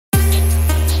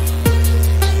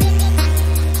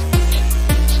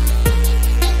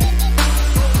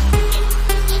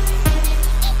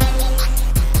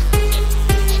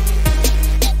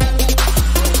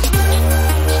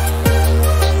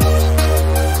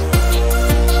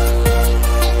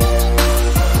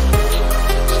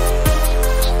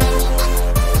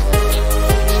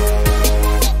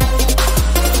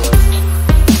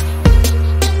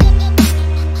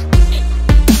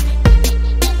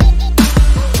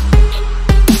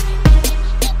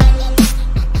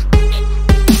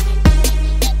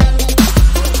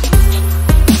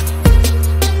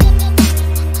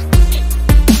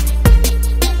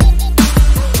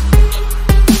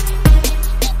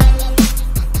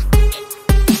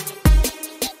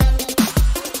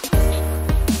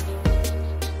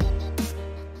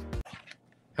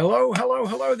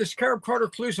this is Caleb Carter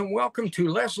Clues, and welcome to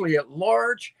Leslie at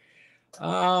Large.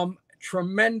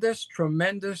 Tremendous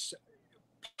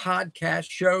podcast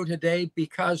show today,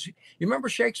 because you remember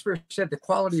Shakespeare said the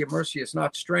quality of mercy is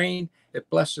not strained. It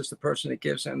blesses the person that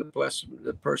gives and it blesses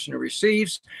the person who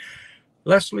receives.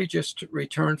 Leslie just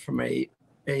returned from a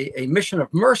mission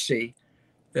of mercy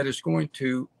that is going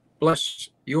to bless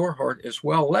your heart as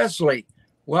well. Leslie,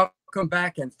 welcome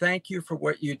back, and thank you for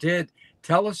what you did.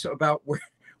 Tell us about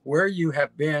where you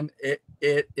have been.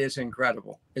 It is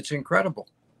incredible. It's incredible.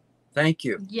 Thank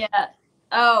you. Yeah.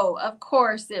 Oh, of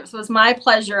course. It was my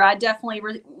pleasure. I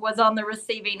definitely was on the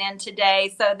receiving end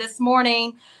today. So this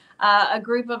morning, a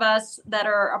group of us that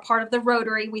are a part of the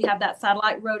Rotary, we have that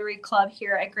satellite Rotary Club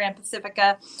here at Grand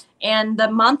Pacifica. And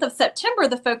the month of September,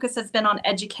 the focus has been on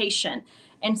education.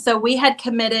 And so we had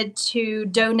committed to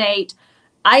donate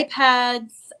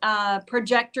iPads,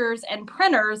 projectors and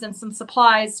printers and some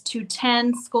supplies to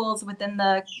 10 schools within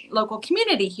the local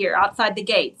community here outside the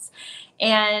gates.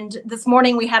 And this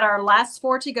morning we had our last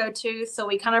 4 to go to. So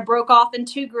we kind of broke off in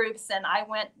 2 groups, and I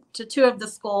went to 2 of the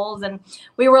schools, and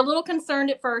we were a little concerned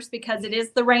at first because it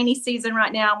is the rainy season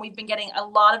right now, and we've been getting a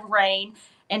lot of rain.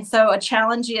 And so a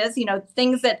challenge is,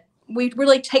 things that we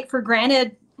really take for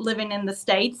granted living in the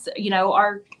States,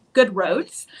 are good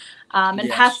roads and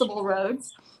passable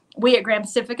roads. We at Grand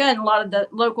Pacifica and a lot of the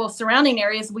local surrounding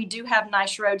areas, we do have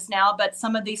nice roads now, but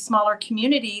some of these smaller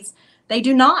communities, they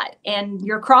do not. And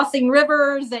you're crossing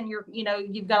rivers, and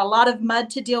you've got a lot of mud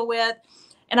to deal with.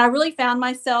 And I really found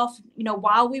myself,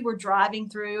 while we were driving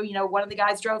through, one of the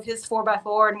guys drove his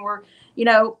 4x4, and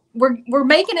we're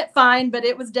making it fine, but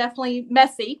it was definitely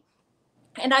messy.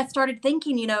 And I started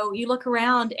thinking, you look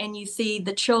around and you see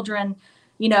the children,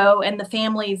 and the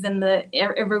families and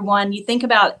everyone. You think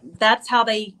about that's how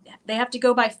they have to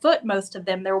go by foot. Most of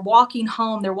them, they're walking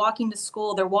home, they're walking to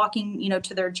school, they're walking,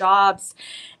 to their jobs.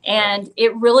 And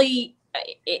it really,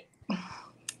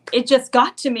 it just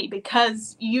got to me,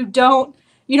 because you don't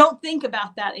think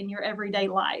about that in your everyday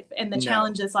life, and the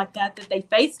challenges like that they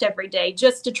faced every day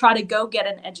just to try to go get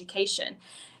an education.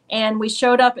 And we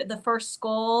showed up at the first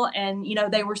school, and,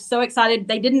 they were so excited.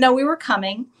 They didn't know we were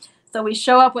coming. So we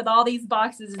show up with all these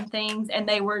boxes and things, and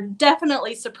they were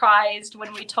definitely surprised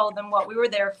when we told them what we were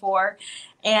there for.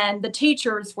 And the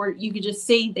teachers you could just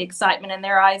see the excitement in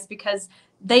their eyes, because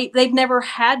they've never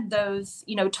had those,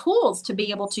 tools to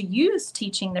be able to use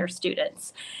teaching their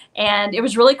students. And it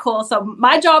was really cool. So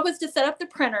my job was to set up the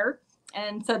printer.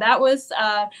 And so that was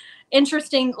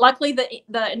interesting. Luckily,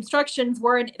 the instructions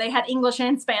they had English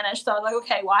and Spanish. So I was like,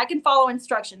 okay, well, I can follow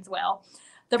instructions well.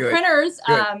 The printers,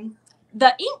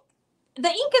 the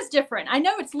ink is different. I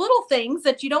know it's little things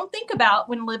that you don't think about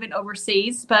when living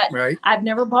overseas, but I've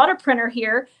never bought a printer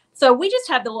here. So we just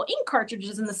have the little ink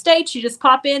cartridges in the States. You just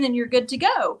pop in and you're good to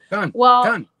go.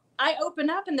 Done. I open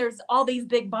up and there's all these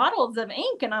big bottles of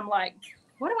ink, and I'm like,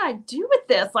 what do I do with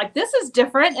this? Like, this is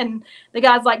different. And the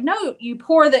guy's like, no, you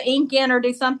pour the ink in or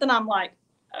do something. I'm like,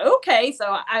 okay.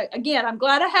 So I'm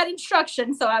glad I had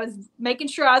instructions. So I was making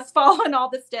sure I was following all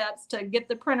the steps to get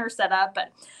the printer set up.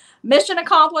 But mission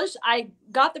accomplished. I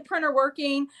got the printer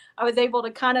working. I was able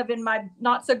to kind of, in my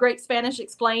not so great Spanish,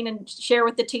 explain and share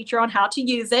with the teacher on how to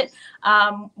use it.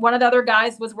 One of the other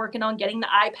guys was working on getting the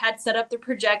iPad set up, the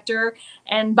projector.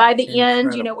 And by the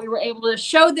end, we were able to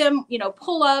show them,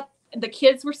 pull up. The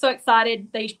kids were so excited.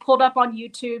 They pulled up on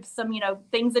YouTube some,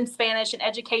 things in Spanish and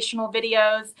educational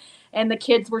videos, and the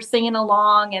kids were singing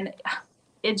along. And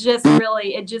it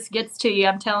just gets to you.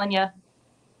 I'm telling you.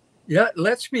 Yeah,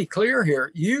 let's be clear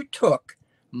here. You took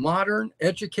modern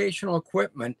educational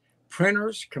equipment,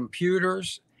 printers,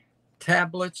 computers,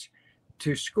 tablets,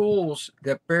 to schools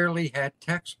that barely had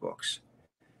textbooks.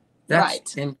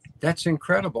 That's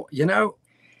incredible.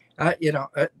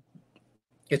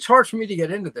 It's hard for me to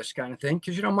get into this kind of thing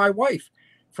because, my wife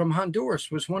from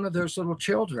Honduras was one of those little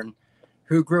children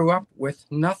who grew up with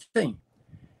nothing.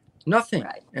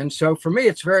 Right. And so for me,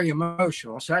 it's very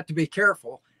emotional. So I have to be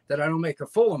careful that I don't make a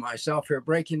fool of myself here,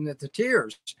 breaking into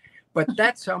tears. But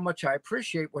that's how much I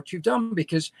appreciate what you've done,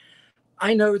 because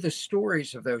I know the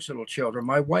stories of those little children.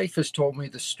 My wife has told me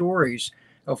the stories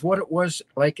of what it was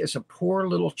like as a poor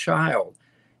little child,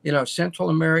 Central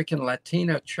American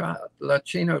Latino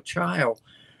child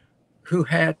who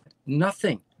had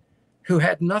nothing.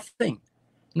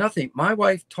 My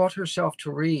wife taught herself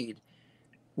to read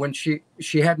when she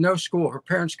had no school. Her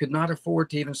parents could not afford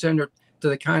to even send her to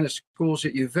the kind of schools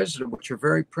that you visited, which are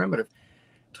very primitive.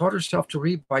 Taught herself to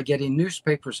read by getting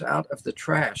newspapers out of the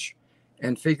trash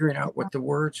and figuring out what the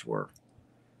words were.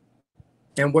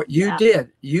 And what you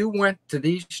did, you went to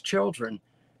these children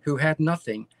who had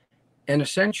nothing. And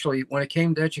essentially, when it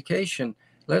came to education,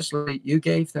 Leslie, you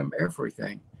gave them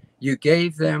everything. You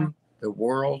gave them the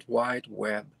World Wide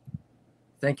Web.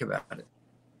 Think about it.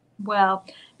 Well,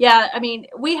 yeah, I mean,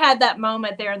 we had that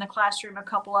moment there in the classroom. A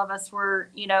couple of us were,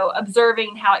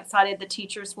 observing how excited the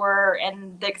teachers were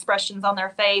and the expressions on their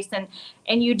face.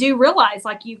 And you do realize,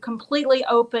 like, you completely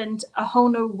opened a whole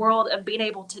new world of being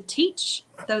able to teach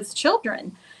those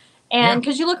children. And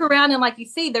because you look around and, like, you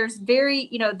see, there's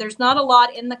there's not a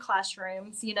lot in the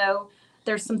classrooms.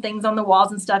 There's some things on the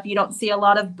walls and stuff. You don't see a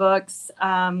lot of books.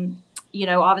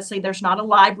 Obviously there's not a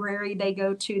library they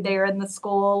go to there in the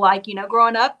school. Like,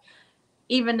 growing up,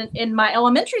 even in my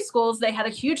elementary schools, they had a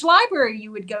huge library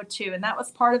you would go to, and that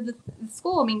was part of the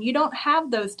school. I mean, you don't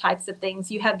have those types of things.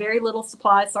 You have very little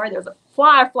supplies. Sorry, there's a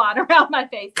fly flying around my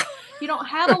face. You don't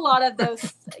have a lot of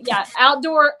those,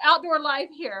 outdoor life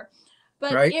here.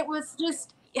 But It was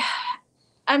just,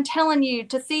 I'm telling you,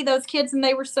 to see those kids, and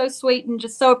they were so sweet and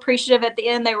just so appreciative at the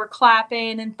end. They were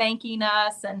clapping and thanking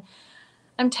us. And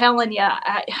I'm telling you,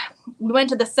 we went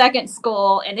to the second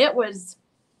school, and it was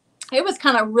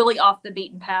kind of really off the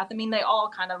beaten path. I mean, they all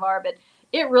kind of are, but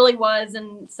it really was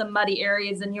in some muddy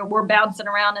areas, and we're bouncing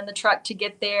around in the truck to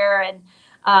get there. And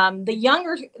the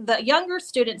younger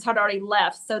students had already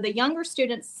left. So the younger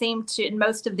students seemed to, in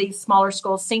most of these smaller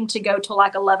schools, seem to go till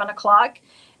like 11 o'clock.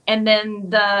 And then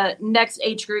the next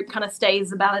age group kind of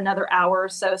stays about another hour or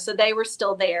so. So they were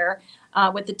still there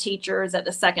with the teachers at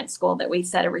the second school that we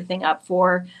set everything up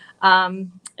for.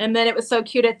 And then it was so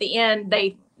cute at the end.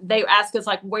 They asked us,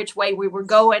 like, which way we were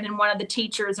going. And one of the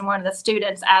teachers and one of the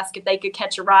students asked if they could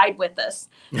catch a ride with us.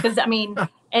 Because, I mean,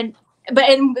 and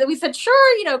we said,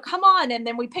 sure, come on. And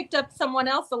then we picked up someone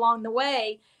else along the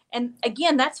way. And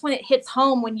again, that's when it hits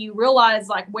home, when you realize,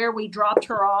 like, where we dropped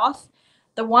her off.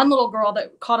 The one little girl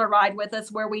that caught a ride with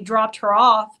us, where we dropped her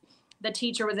off, the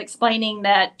teacher was explaining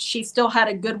that she still had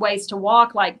a good ways to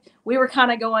walk. Like, we were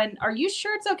kind of going, are you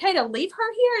sure it's okay to leave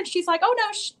her here? And she's like, oh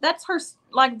no, that's her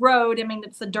like road. I mean,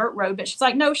 it's a dirt road, but she's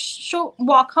like, no, she'll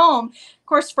walk home. Of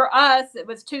course, for us, it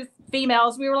was two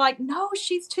females. We were like, no,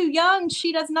 she's too young.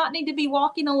 She does not need to be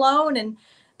walking alone. And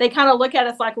they kind of look at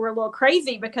us like we're a little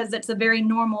crazy, because it's a very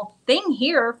normal thing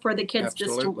here for the kids.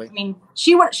 Absolutely. Just to, I mean,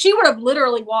 she would have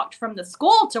literally walked from the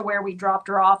school to where we dropped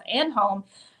her off and home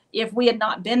if we had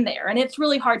not been there. And it's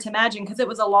really hard to imagine, because it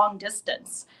was a long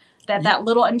distance that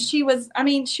little, and she was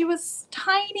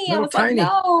tiny. I was tiny. Like,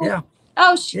 no. Yeah.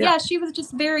 Oh, she was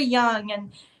just very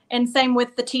young. And same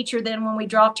with the teacher. Then when we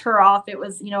dropped her off, it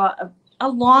was, a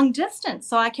long distance.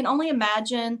 So I can only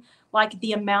imagine, like,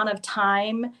 the amount of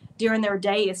time during their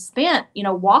day is spent,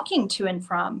 walking to and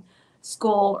from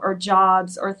school or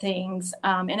jobs or things.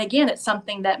 And again, it's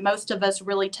something that most of us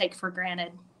really take for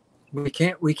granted. We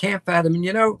can't fathom.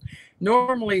 And,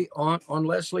 normally on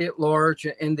Leslie at Large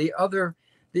and the other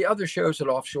shows at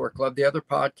Offshore Club, the other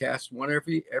podcasts, one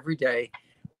every day,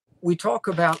 we talk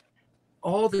about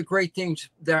all the great things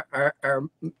that our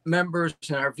members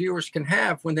and our viewers can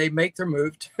have when they make their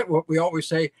move to what we always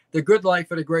say, the good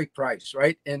life at a great price,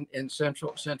 right? In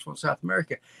Central and South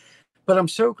America. But I'm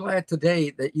so glad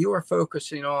today that you are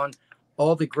focusing on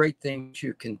all the great things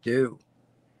you can do.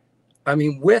 I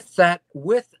mean, let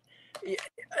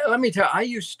me tell you, I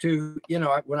used to,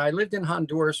 when I lived in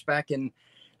Honduras, back in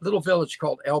a little village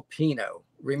called El Pino,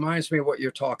 reminds me of what you're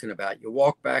talking about. You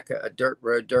walk back a dirt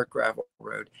gravel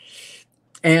road.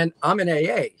 And I'm in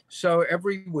AA. So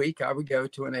every week I would go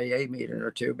to an AA meeting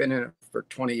or two. Been in it for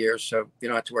 20 years. So you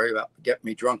don't have to worry about getting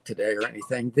me drunk today or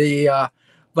anything.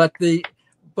 But the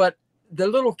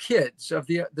little kids of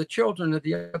the children of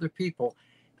the other people,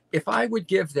 if I would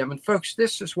give them, and folks,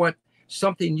 this is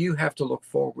something you have to look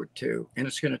forward to, and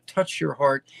it's going to touch your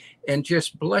heart and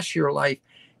just bless your life.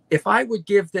 If I would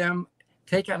give them,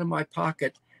 take out of my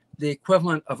pocket the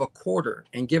equivalent of a quarter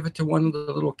and give it to one of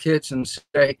the little kids and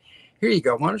say, here you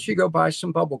go. Why don't you go buy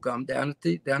some bubble gum down at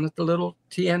the little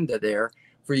tienda there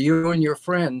for you and your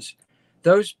friends?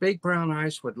 Those big brown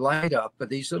eyes would light up with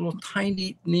these little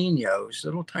tiny niños,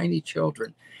 little tiny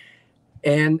children.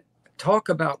 And talk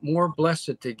about more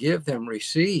blessed to give than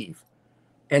receive.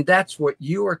 And that's what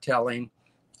you are telling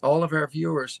all of our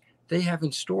viewers they have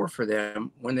in store for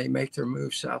them when they make their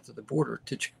move south of the border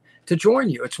to join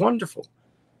you. It's wonderful.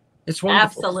 It's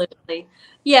wonderful. Absolutely.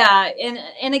 Yeah.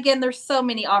 And again, there's so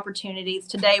many opportunities.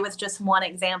 Today was just one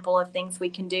example of things we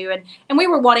can do. And we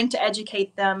were wanting to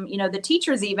educate them, the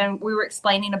teachers, even we were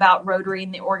explaining about Rotary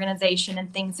and the organization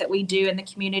and things that we do in the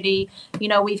community.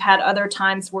 We've had other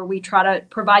times where we try to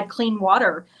provide clean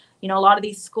water You know, a lot of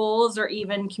these schools or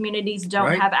even communities don't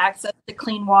Right. have access to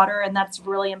clean water, and that's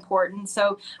really important.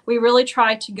 So we really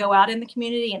try to go out in the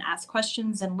community and ask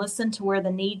questions and listen to where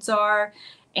the needs are,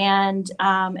 and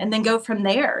then go from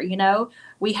there. You know,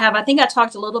 we have, I think I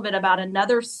talked a little bit about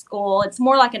another school. It's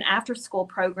more like an after school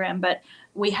program, but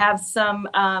we have some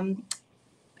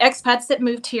expats that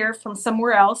moved here from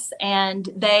somewhere else, and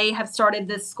they have started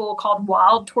this school called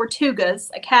Wild Tortugas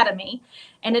Academy,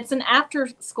 and it's an after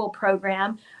school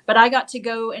program. But I got to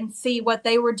go and see what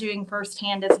they were doing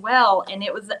firsthand as well, and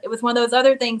it was one of those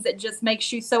other things that just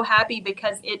makes you so happy,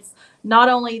 because it's not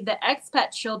only the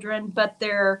expat children, but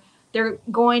they're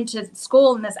going to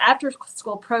school in this after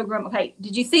school program. Okay,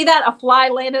 did you see that? A fly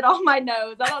landed on my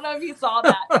nose. I don't know if you saw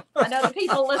that. I know the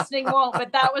people listening won't,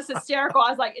 but that was hysterical. I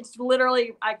was like, it's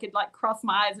literally, I could like cross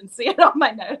my eyes and see it on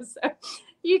my nose. So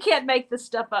you can't make this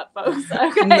stuff up, folks.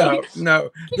 Okay. No.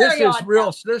 This is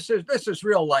real. This is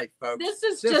real life, folks. This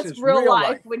is just real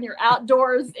life when you're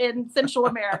outdoors in Central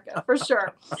America, for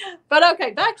sure. But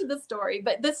okay, back to the story.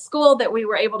 But this school that we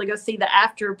were able to go see, the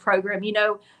after program, you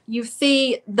know, you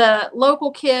see the local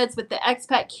kids with the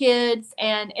expat kids,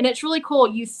 and it's really cool.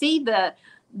 You see the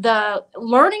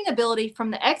learning ability from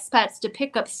the expats to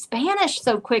pick up Spanish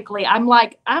so quickly. I'm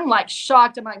like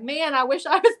shocked. I'm like, man, I wish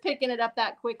I was picking it up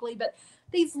that quickly. But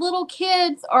these little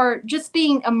kids are just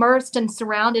being immersed and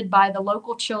surrounded by the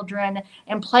local children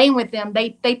and playing with them.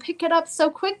 They pick it up so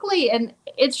quickly, and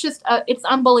it's just it's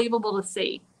unbelievable to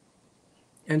see.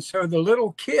 And so the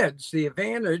little kids, the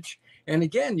advantage, and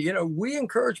again, you know, we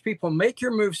encourage people, make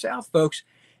your move south, folks.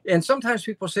 And sometimes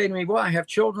people say to me, well, I have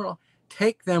children,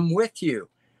 take them with you.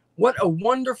 What a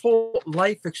wonderful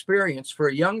life experience for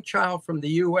a young child from the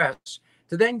U.S.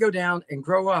 to then go down and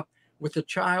grow up with a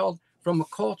child from a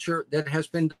culture that has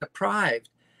been deprived,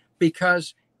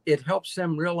 because it helps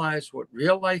them realize what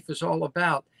real life is all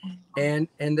about, and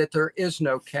that there is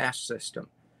no caste system,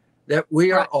 that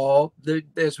we are all,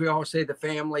 as we always say, the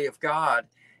family of God.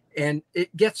 And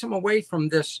it gets them away from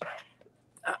this,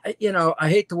 you know, I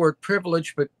hate the word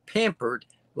privilege, but pampered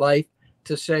life,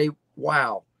 to say,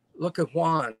 wow, look at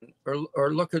Juan,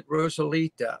 or look at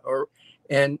Rosalita,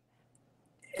 and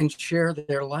share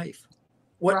their life.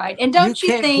 Right. And don't you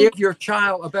can't think give your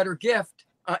child a better gift?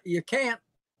 You can't.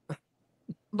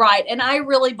 Right. And I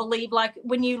really believe, like,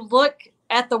 when you look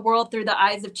at the world through the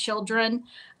eyes of children,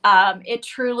 it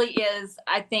truly is,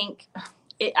 I think,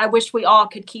 I wish we all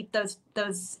could keep those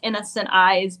innocent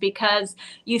eyes, because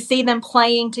you see them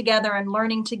playing together and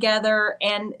learning together,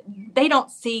 and they don't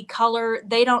see color.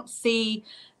 They don't see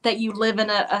that you live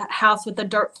in a house with a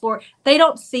dirt floor. They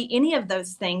don't see any of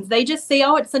those things. They just see,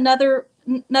 oh, it's another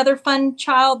fun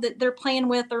child that they're playing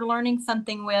with or learning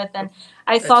something with. And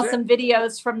I saw some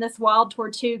videos from this Wild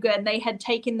Tortuga, and they had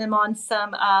taken them on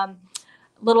some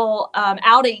little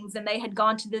outings, and they had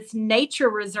gone to this nature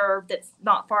reserve that's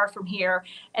not far from here,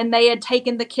 and they had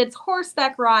taken the kids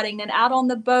horseback riding and out on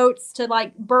the boats to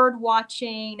like bird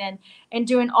watching and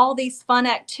doing all these fun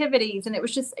activities. And it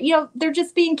was just, you know, they're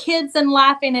just being kids and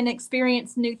laughing and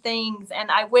experience new things. And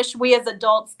I wish we as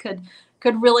adults could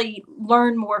really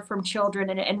learn more from children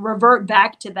and revert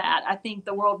back to that. I think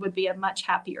the world would be a much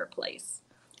happier place.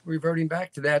 Reverting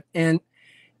back to that. And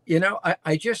you know,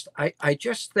 I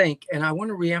just think, and I want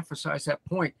to reemphasize that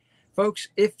point, folks,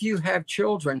 if you have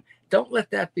children, don't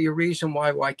let that be a reason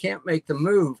why, well, I can't make the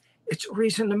move. It's a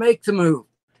reason to make the move.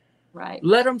 Right.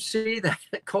 Let them see that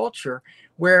culture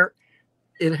where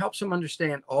it helps them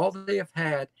understand all that they have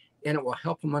had, and it will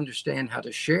help them understand how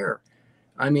to share.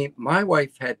 I mean, my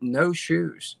wife had no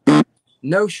shoes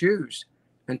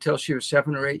until she was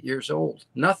 7 or 8 years old.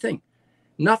 Nothing.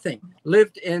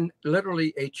 Lived in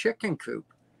literally a chicken coop.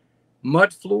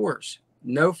 Mud floors,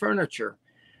 no furniture.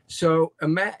 So,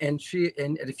 and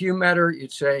if you met her,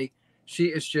 you'd say she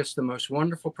is just the most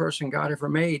wonderful person God ever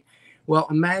made. Well,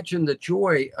 imagine the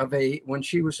joy of when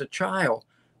she was a child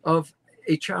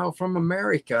from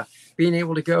America, being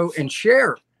able to go and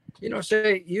share, you know,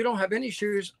 say, you don't have any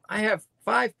shoes, I have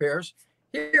 5 pairs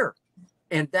here.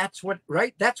 And that's what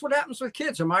happens with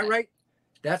kids. Am I right?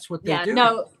 That's what they do.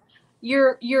 No,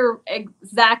 you're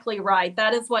exactly right.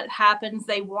 That is what happens.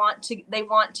 They want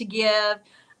to give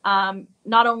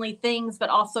not only things, but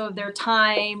also their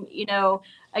time. You know,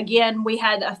 again, we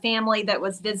had a family that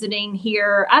was visiting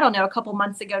here, I don't know, a couple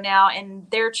months ago now, and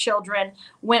their children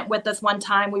went with us one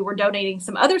time. We were donating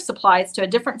some other supplies to a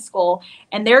different school,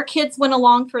 and their kids went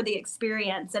along for the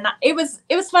experience. And it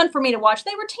was fun for me to watch.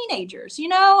 They were teenagers, you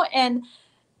know, and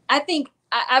I think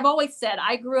I've always said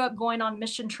I grew up going on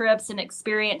mission trips and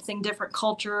experiencing different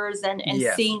cultures and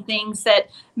Yes. seeing things that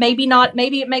maybe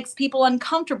it makes people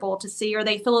uncomfortable to see or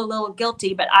they feel a little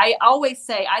guilty. But I always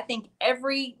say I think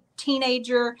every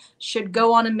teenager should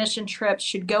go on a mission trip,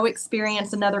 should go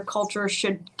experience another culture,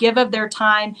 should give of their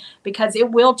time because it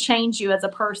will change you as a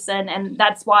person. And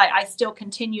that's why I still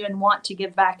continue and want to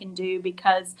give back and do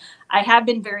because I have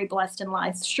been very blessed in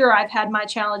life. Sure, I've had my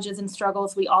challenges and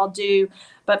struggles. We all do.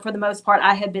 But for the most part,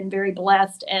 I have been very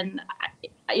blessed. And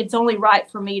it's only right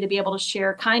for me to be able to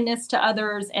share kindness to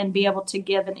others and be able to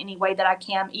give in any way that I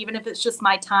can, even if it's just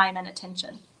my time and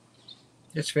attention.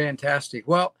 It's fantastic.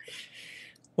 Well,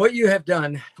 what you have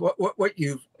done, what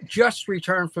you've just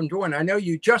returned from doing. I know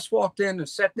you just walked in and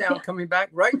sat down, coming back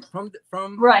right from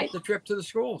Right. the trip to the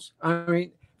schools. I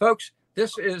mean, folks,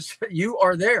 this is you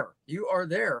are there. You are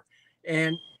there,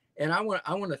 and I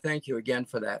want to thank you again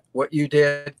for that. What you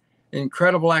did,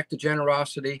 incredible act of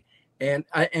generosity, and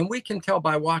we can tell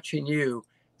by watching you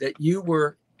that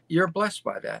you're blessed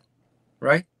by that,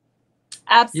 right?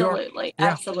 Absolutely. Yeah.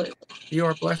 Absolutely. You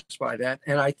are blessed by that.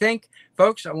 And I think,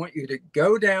 folks, I want you to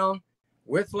go down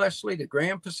with Leslie to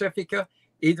Grand Pacifica,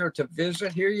 either to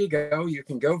visit. Here you go. You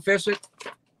can go visit.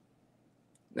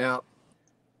 Now,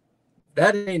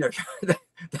 that ain't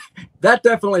that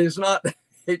definitely is not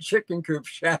a chicken coop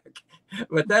shack,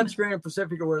 but that's Grand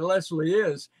Pacifica where Leslie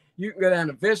is. You can go down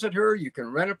and visit her. You can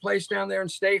rent a place down there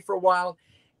and stay for a while,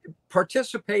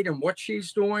 participate in what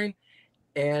she's doing,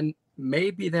 and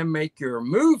maybe then make your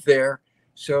move there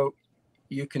so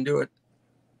you can do it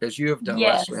as you have done,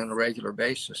 Yes. Leslie, on a regular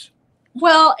basis.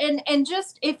 Well, and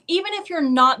just even if you're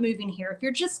not moving here, if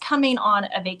you're just coming on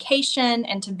a vacation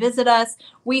and to visit us,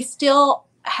 we still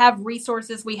have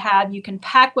resources. You can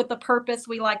pack with a purpose,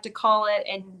 we like to call it,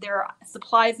 and there are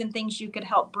supplies and things you could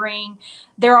help bring.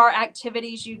 There are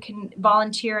activities you can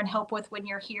volunteer and help with when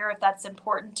you're here if that's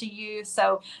important to you.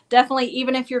 So definitely,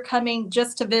 even if you're coming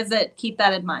just to visit, keep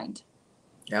that in mind.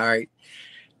 All right.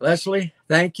 Leslie,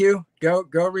 thank you. Go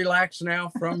relax now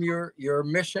from your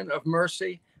mission of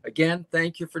mercy. Again,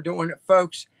 thank you for doing it,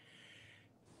 folks.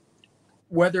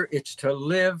 Whether it's to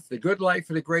live the good life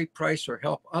at a great price or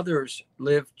help others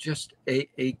live just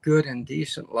a good and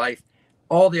decent life,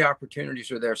 all the opportunities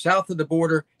are there. South of the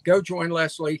border, go join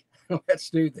Leslie. Let's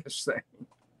do this thing.